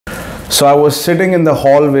So I was sitting in the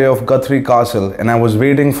hallway of Guthrie Castle and I was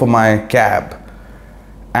waiting for my cab.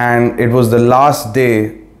 And it was the last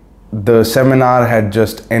day, the seminar had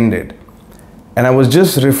just ended. And I was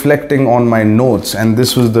just reflecting on my notes, and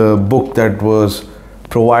this was the book that was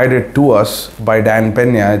provided to us by Dan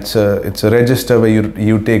Pena'S. It's a register where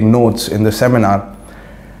you take notes in the seminar.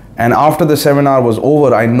 And after the seminar was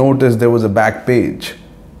over, I noticed there was a back page.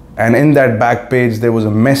 And in that back page, there was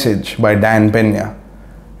a message by Dan Pena'S.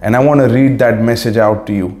 And I want to read that message out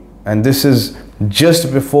to you. And this is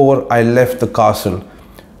just before I left the castle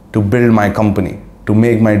to build my company, to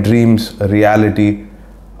make my dreams a reality.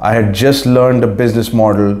 I had just learned a business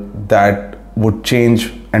model that would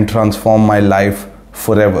change and transform my life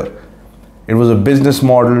forever. It was a business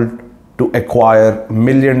model to acquire $1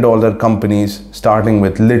 million companies starting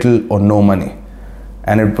with little or no money.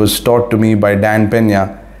 And it was taught to me by Dan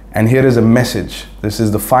Pena'S. And here is a message. This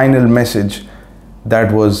is the final message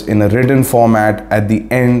that was in a written format at the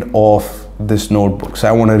end of this notebook. So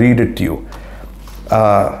I want to read it to you.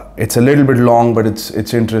 It's a little bit long, but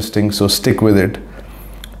it's interesting, so stick with it.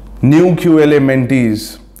 New QLA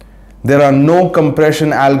mentees, there are no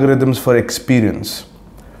compression algorithms for experience.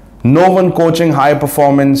 No one coaching high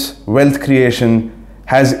performance wealth creation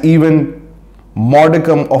has even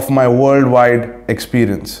modicum of my worldwide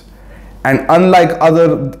experience. And unlike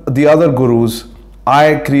the other gurus,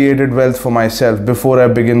 I created wealth for myself before I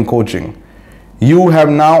began coaching. You have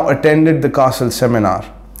now attended the Castle seminar.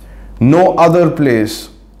 No other place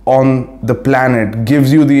on the planet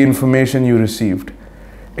gives you the information you received.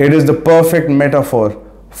 It is the perfect metaphor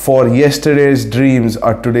for yesterday's dreams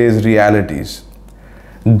are today's realities.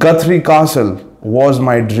 Guthrie Castle was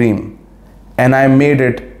my dream, and I made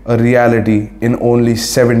it a reality in only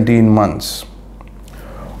 17 months.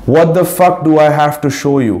 What the fuck do I have to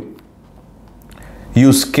show you?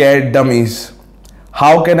 You scared dummies.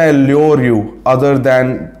 How can I lure you other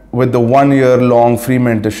than with the 1-year-long free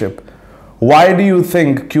mentorship? Why do you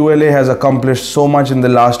think QLA has accomplished so much in the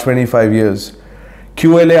last 25 years?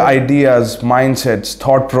 QLA ideas, mindsets,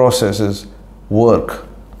 thought processes work.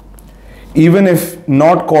 Even if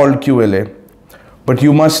not called QLA, but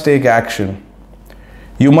you must take action.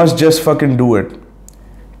 You must just fucking do it.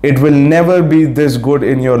 It will never be this good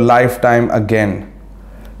in your lifetime again.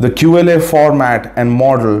 The QLA format and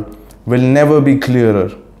model will never be clearer.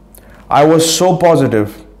 I was so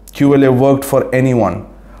positive QLA worked for anyone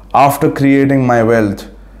after creating my wealth.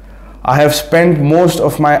 I have spent most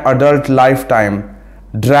of my adult lifetime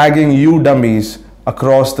dragging you dummies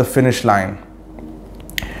across the finish line,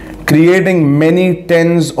 creating many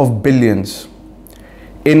tens of billions,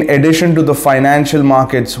 in addition to the financial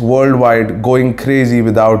markets worldwide going crazy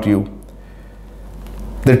without you.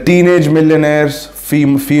 The teenage millionaires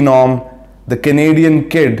phenom, the Canadian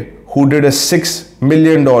kid who did a $6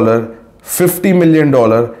 million, $50 million,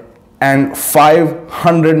 and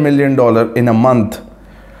 $500 million in a month.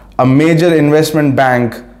 A major investment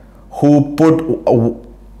bank who put a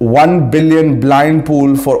 $1 billion blind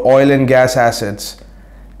pool for oil and gas assets,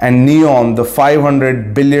 and Neom, the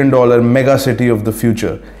 $500 billion mega city of the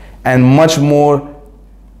future, and much more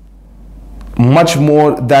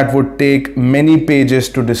that would take many pages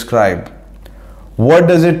to describe. What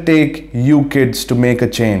does it take you kids to make a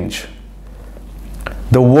change?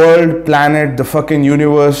 The world, planet, the fucking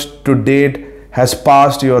universe to date has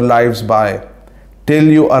passed your lives by till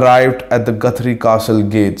you arrived at the Guthrie Castle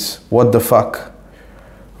gates. What the fuck?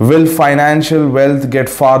 Will financial wealth get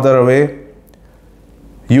farther away?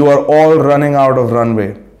 You are all running out of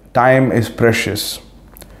runway. Time is precious.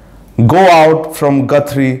 Go out from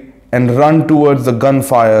Guthrie and run towards the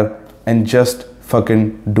gunfire and just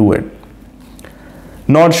fucking do it.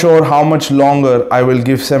 Not sure how much longer I will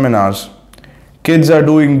give seminars. Kids are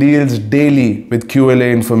doing deals daily with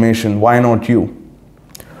QLA information. Why not you?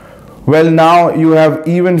 Well, now you have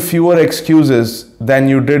even fewer excuses than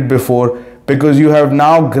you did before, because you have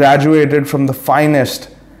now graduated from the finest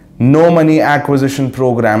no money acquisition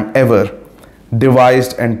program ever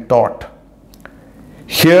devised and taught.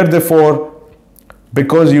 Heretofore,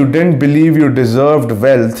 because you didn't believe you deserved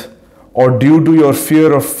wealth, or due to your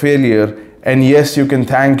fear of failure, and yes, you can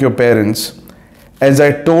thank your parents. As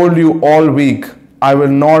I told you all week, I will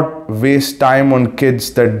not waste time on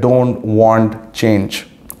kids that don't want change.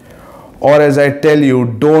 Or as I tell you,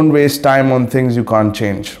 don't waste time on things you can't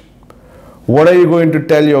change. What are you going to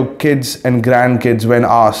tell your kids and grandkids when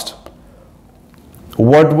asked,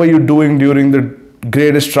 what were you doing during the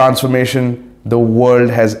greatest transformation the world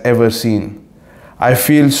has ever seen? I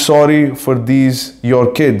feel sorry for these,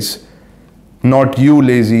 your kids, not you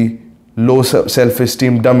lazy, low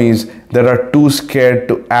self-esteem dummies that are too scared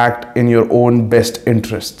to act in your own best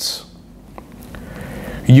interests.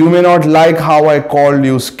 You may not like how I called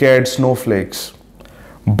you scared snowflakes,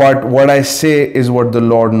 but what I say is what the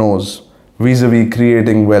Lord knows vis-a-vis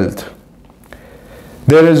creating wealth.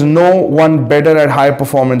 There is no one better at high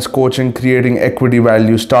performance coaching, creating equity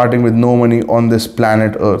value, starting with no money on this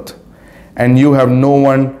planet Earth. And you have no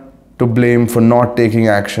one to blame for not taking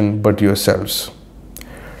action but yourselves.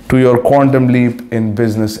 To your quantum leap in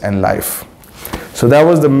business and life. So that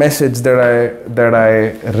was the message that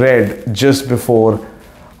I read just before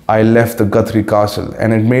I left the Guthrie Castle,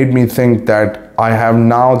 and it made me think that I have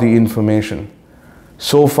now the information.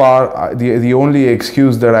 So far, the only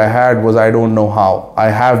excuse that I had was I don't know how. I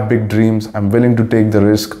have big dreams, I'm willing to take the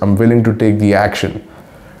risk, I'm willing to take the action,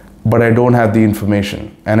 but I don't have the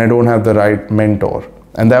information and I don't have the right mentor.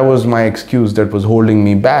 And that was my excuse that was holding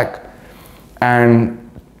me back. And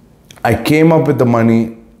I came up with the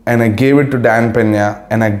money and I gave it to Dan Pena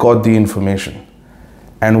and I got the information.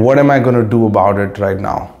 And what am I going to do about it right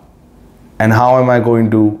now? And how am I going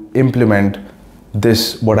to implement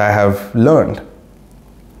this, what I have learned?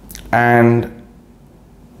 And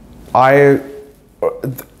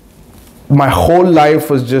my whole life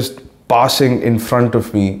was just passing in front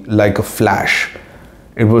of me like a flash.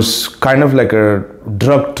 It was kind of like a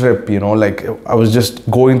drug trip, you know, like I was just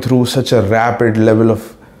going through such a rapid level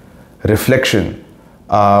of reflection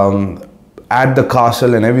at the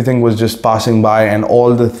castle, and everything was just passing by, and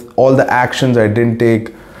all the actions I didn't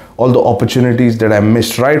take, all the opportunities that I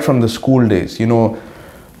missed right from the school days, you know,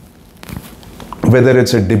 whether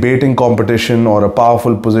it's a debating competition or a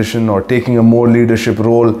powerful position or taking a more leadership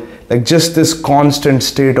role, like just this constant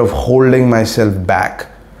state of holding myself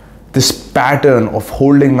back, this pattern of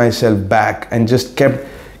holding myself back, and just kept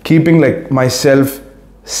keeping like myself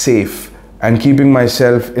safe and keeping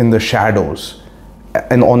myself in the shadows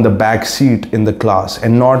and on the back seat in the class,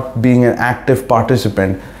 and not being an active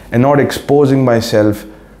participant and not exposing myself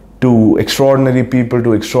to extraordinary people,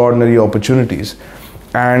 to extraordinary opportunities.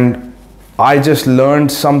 And I just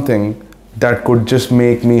learned something that could just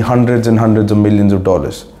make me hundreds and hundreds of millions of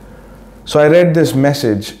dollars. So I read this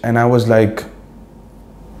message and I was like,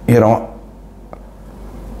 you know,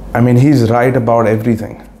 I mean, he's right about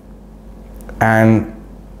everything. And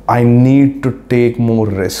I need to take more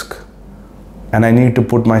risk. And I need to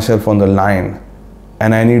put myself on the line.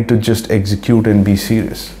 And I need to just execute and be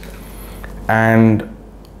serious. And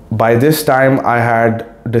by this time, I had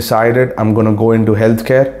decided I'm going to go into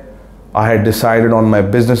healthcare. I had decided on my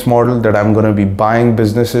business model that I'm going to be buying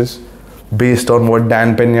businesses based on what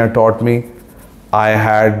Dan Pena taught me. I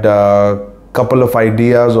had a couple of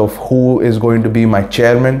ideas of who is going to be my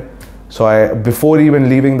chairman. So before even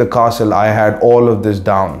leaving the castle, I had all of this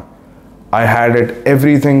down. I had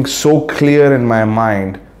everything so clear in my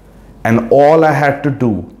mind, and all I had to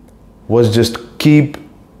do was just keep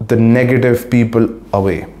the negative people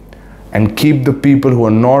away and keep the people who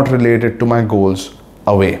are not related to my goals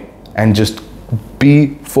away, and just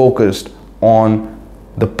be focused on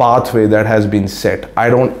the pathway that has been set. I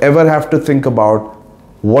don't ever have to think about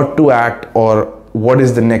what to act or what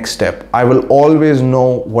is the next step. I will always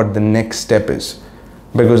know what the next step is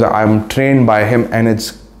because I'm trained by him, and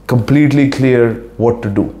it's completely clear what to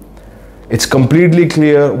do. It's completely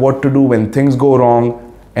clear what to do when things go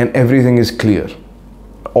wrong, and everything is clear.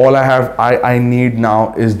 All I need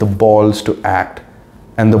now is the balls to act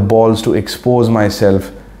and the balls to expose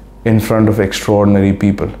myself in front of extraordinary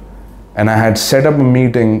people. And I had set up a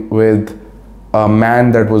meeting with a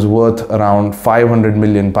man that was worth around 500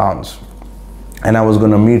 million pounds. And I was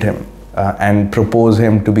going to meet him and propose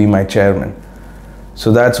him to be my chairman.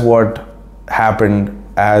 So that's what happened.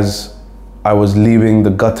 As I was leaving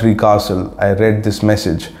the Guthrie Castle, I read this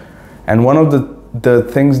message. And one of the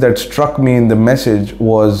things that struck me in the message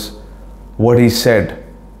was what he said,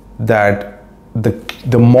 that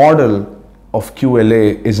the model of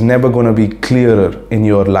QLA is never going to be clearer in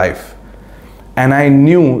your life. And I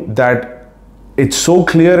knew that it's so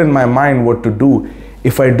clear in my mind what to do.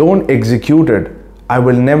 If I don't execute it, I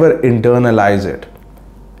will never internalize it.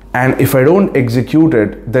 And if I don't execute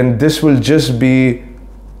it, then this will just be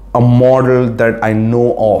a model that I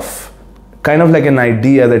know of, kind of like an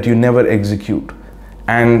idea that you never execute.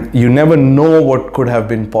 And you never know what could have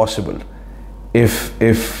been possible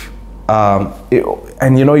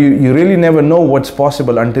and you know, you really never know what's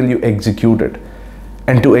possible until you execute it.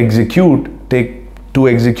 And to execute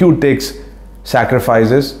takes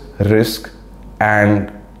sacrifices, risk,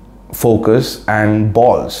 and focus, and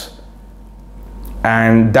balls.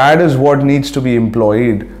 And that is what needs to be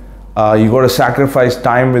employed. You got to sacrifice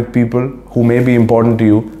time with people who may be important to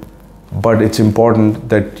you, but it's important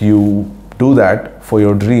that you do that for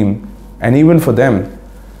your dream and even for them.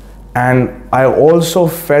 And I also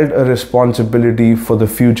felt a responsibility for the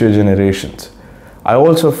future generations. I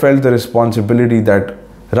also felt the responsibility that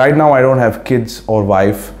right now I don't have kids or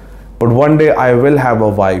wife, but one day I will have a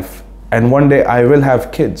wife and one day I will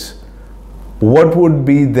have kids. What would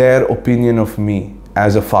be their opinion of me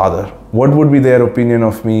as a father? What would be their opinion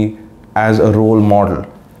of me as a role model?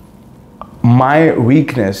 My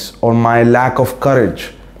weakness or my lack of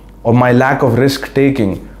courage or my lack of risk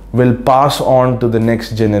taking will pass on to the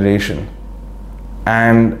next generation.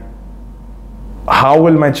 And how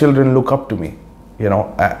will my children look up to me,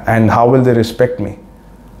 and how will they respect me?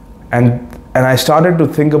 And I started to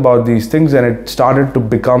think about these things, and it started to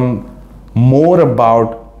become more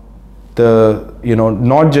about the,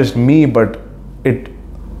 not just me, but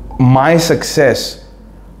my success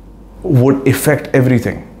would affect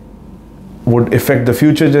everything, would affect the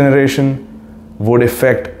future generation, would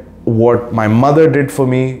affect what my mother did for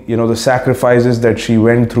me, the sacrifices that she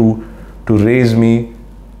went through to raise me.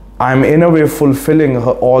 I'm in a way fulfilling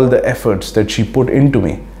all the efforts that she put into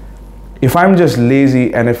me. If I'm just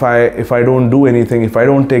lazy and if I don't do anything, if I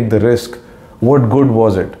don't take the risk, what good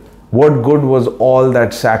was it? What good was all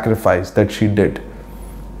that sacrifice that she did?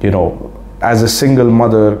 As a single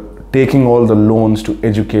mother, taking all the loans to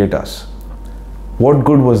educate us. What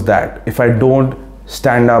good was that if I don't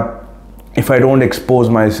stand up, if I don't expose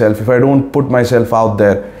myself, if I don't put myself out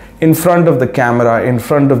there in front of the camera, in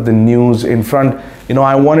front of the news,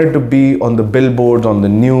 I wanted to be on the billboards, on the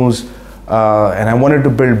news, and I wanted to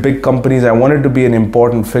build big companies. I wanted to be an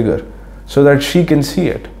important figure so that she can see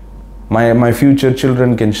it. My future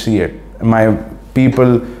children can see it. My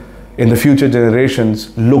people in the future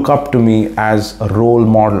generations look up to me as a role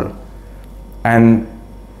model. And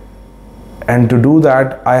to do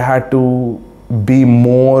that, I had to be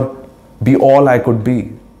all I could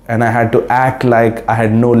be. And I had to act like I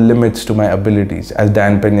had no limits to my abilities, as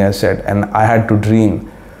Dan Pena'S said. And I had to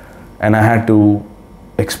dream, and I had to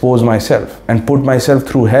expose myself and put myself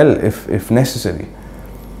through hell if necessary,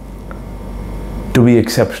 to be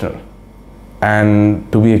exceptional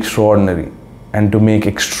and to be extraordinary and to make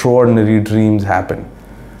extraordinary dreams happen.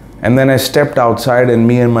 And then I stepped outside, and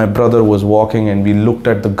me and my brother was walking, and we looked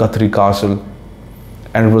at the Guthrie castle,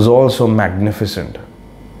 and it was all so magnificent.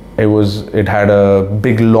 It had a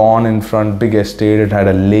big lawn in front, big estate, it had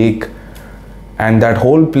a lake, and that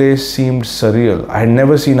whole place seemed surreal. I had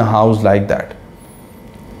never seen a house like that.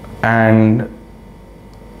 And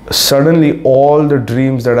suddenly all the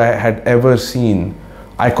dreams that I had ever seen,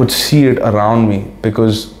 I could see it around me,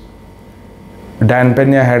 because Dan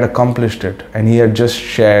Pena'S had accomplished it and he had just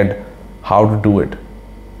shared how to do it.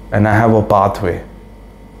 And I have a pathway.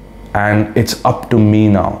 And it's up to me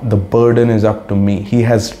now. The burden is up to me. He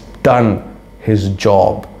has done his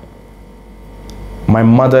job. My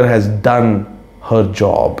mother has done her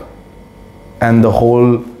job. And the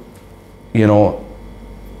whole,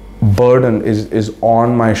 burden is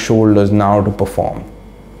on my shoulders now to perform.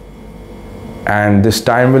 And this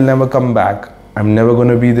time will never come back. I'm never going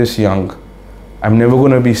to be this young. I'm never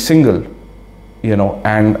going to be single,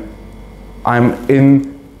 and I'm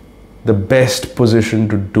in the best position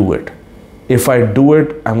to do it. If I do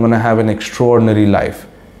it, I'm going to have an extraordinary life.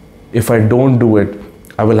 If I don't do it,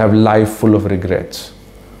 I will have life full of regrets.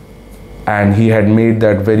 And he had made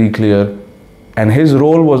that very clear, and his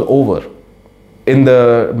role was over. In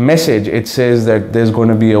the message, it says that there's going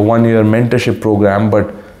to be a 1-year mentorship program,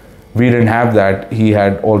 but we didn't have that. He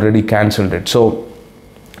had already cancelled it. So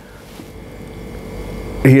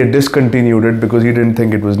he had discontinued it because he didn't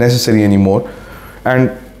think it was necessary anymore.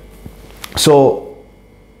 And so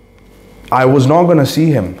I was not going to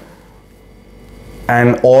see him.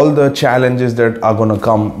 And all the challenges that are going to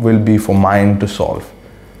come will be for mine to solve.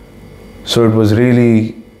 So it was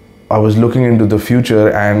really, I was looking into the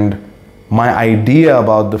future, and my idea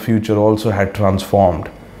about the future also had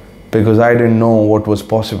transformed, because I didn't know what was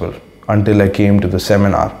possible until I came to the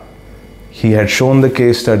seminar. He had shown the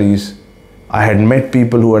case studies. I had met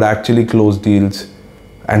people who had actually closed deals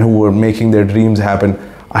and who were making their dreams happen.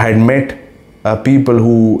 I had met people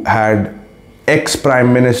who had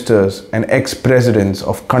ex-prime ministers and ex-presidents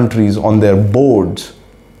of countries on their boards.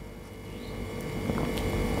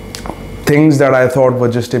 Things that I thought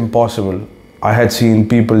were just impossible, I had seen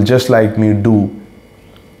people just like me do.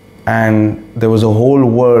 And there was a whole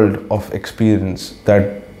world of experience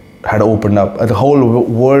that had opened up, a whole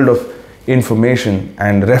world of information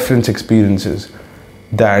and reference experiences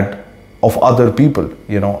that of other people,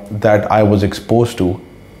 that I was exposed to.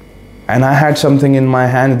 And I had something in my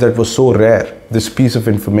hand that was so rare, this piece of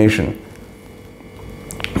information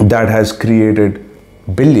that has created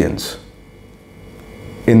billions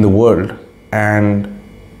in the world. And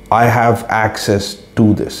I have access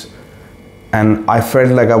to this. And I felt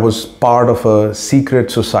like I was part of a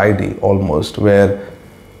secret society almost, where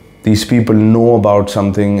these people know about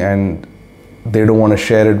something and they don't want to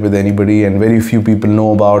share it with anybody, and very few people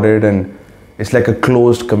know about it, and it's like a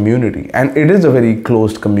closed community. And it is a very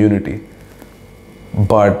closed community,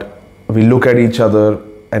 but we look at each other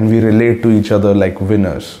and we relate to each other like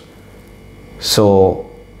winners.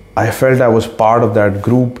 So I felt I was part of that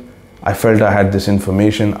group. I felt I had this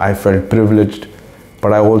information. I felt privileged,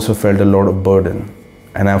 but I also felt a lot of burden,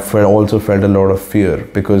 and I also felt a lot of fear,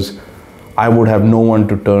 because I would have no one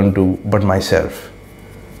to turn to but myself.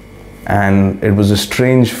 And it was a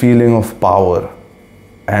strange feeling of power,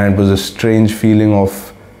 and it was a strange feeling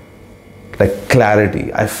of like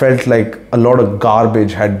clarity. I felt like a lot of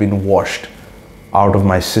garbage had been washed out of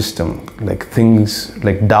my system, like things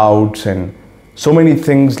like doubts and so many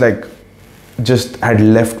things like just had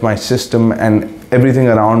left my system, and everything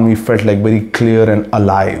around me felt like very clear and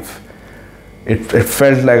alive. It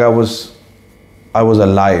felt like I was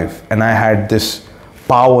alive, and I had this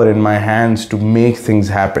power in my hands to make things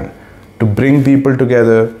happen, to bring people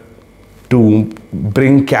together, to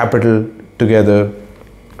bring capital together,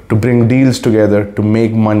 to bring deals together, to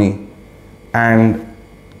make money. And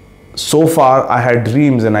so far I had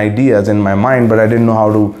dreams and ideas in my mind, but I didn't know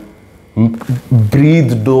how to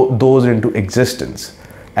breathe those into existence.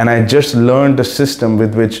 And I just learned a system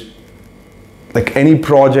with which, like any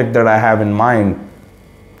project that I have in mind,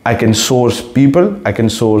 I can source people, I can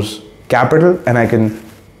source capital, and I can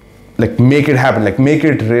like make it happen, like make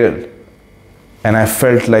it real. And I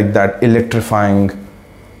felt like that electrifying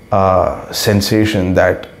sensation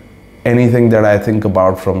that anything that I think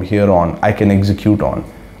about from here on, I can execute on.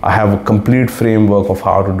 I have a complete framework of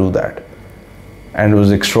how to do that. And it was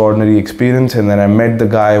an extraordinary experience. And then I met the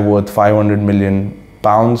guy worth 500 million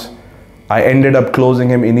pounds. I ended up closing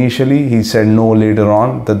him initially. He said no later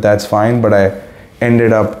on, that's fine. But I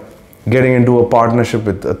ended up getting into a partnership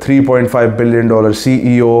with a $3.5 billion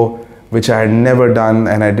CEO, which I had never done,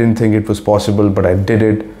 and I didn't think it was possible, but I did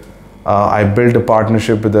it. I built a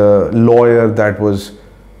partnership with a lawyer that was,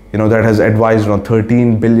 that has advised on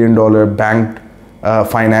 $13 billion bank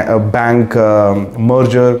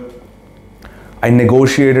merger. I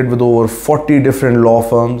negotiated with over 40 different law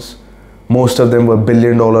firms. Most of them were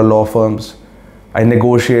billion-dollar law firms. I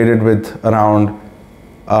negotiated with around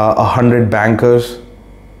 100 bankers,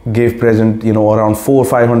 gave around 400 or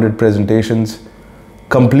 500 presentations,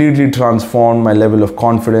 completely transformed my level of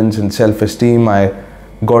confidence and self-esteem. I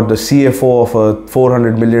got the CFO of a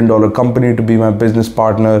 $400 million company to be my business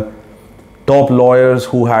partner, top lawyers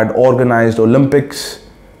who had organized Olympics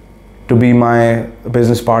to be my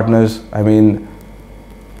business partners. I mean,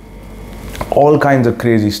 all kinds of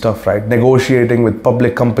crazy stuff, right? Negotiating with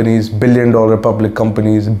public companies, billion-dollar public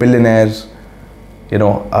companies, billionaires,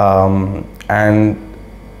 and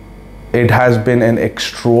it has been an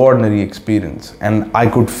extraordinary experience. And I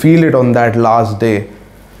could feel it on that last day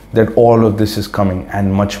that all of this is coming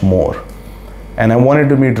and much more. And I wanted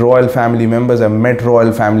to meet royal family members. I met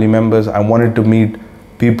royal family members. I wanted to meet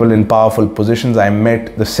people in powerful positions. I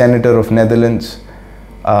met the Senator of Netherlands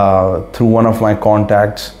through one of my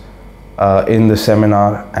contacts in the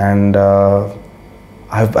seminar. And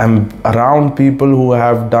I'm around people who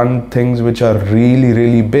have done things which are really,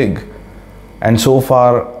 really big. And so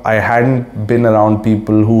far, I hadn't been around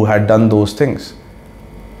people who had done those things.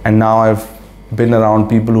 And now I've been around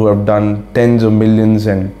people who have done tens of millions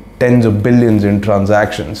and tens of billions in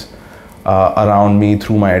transactions around me,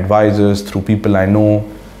 through my advisors, through people I know.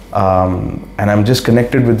 And I'm just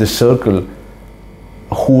connected with this circle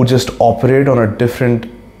who just operate on a different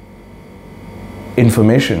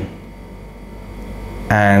information.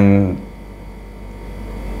 And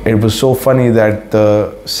it was so funny that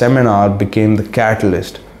the seminar became the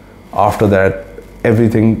catalyst. After that,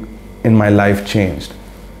 everything in my life changed.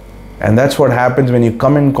 And that's what happens when you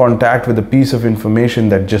come in contact with a piece of information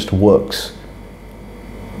that just works.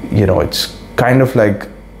 It's kind of like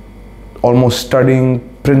almost studying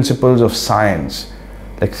principles of science.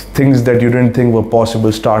 Like things that you didn't think were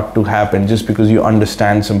possible start to happen just because you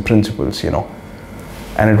understand some principles, And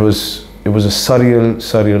it was a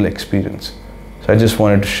surreal experience. So I just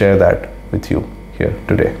wanted to share that with you here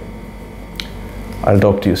today. I'll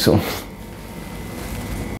talk to you soon.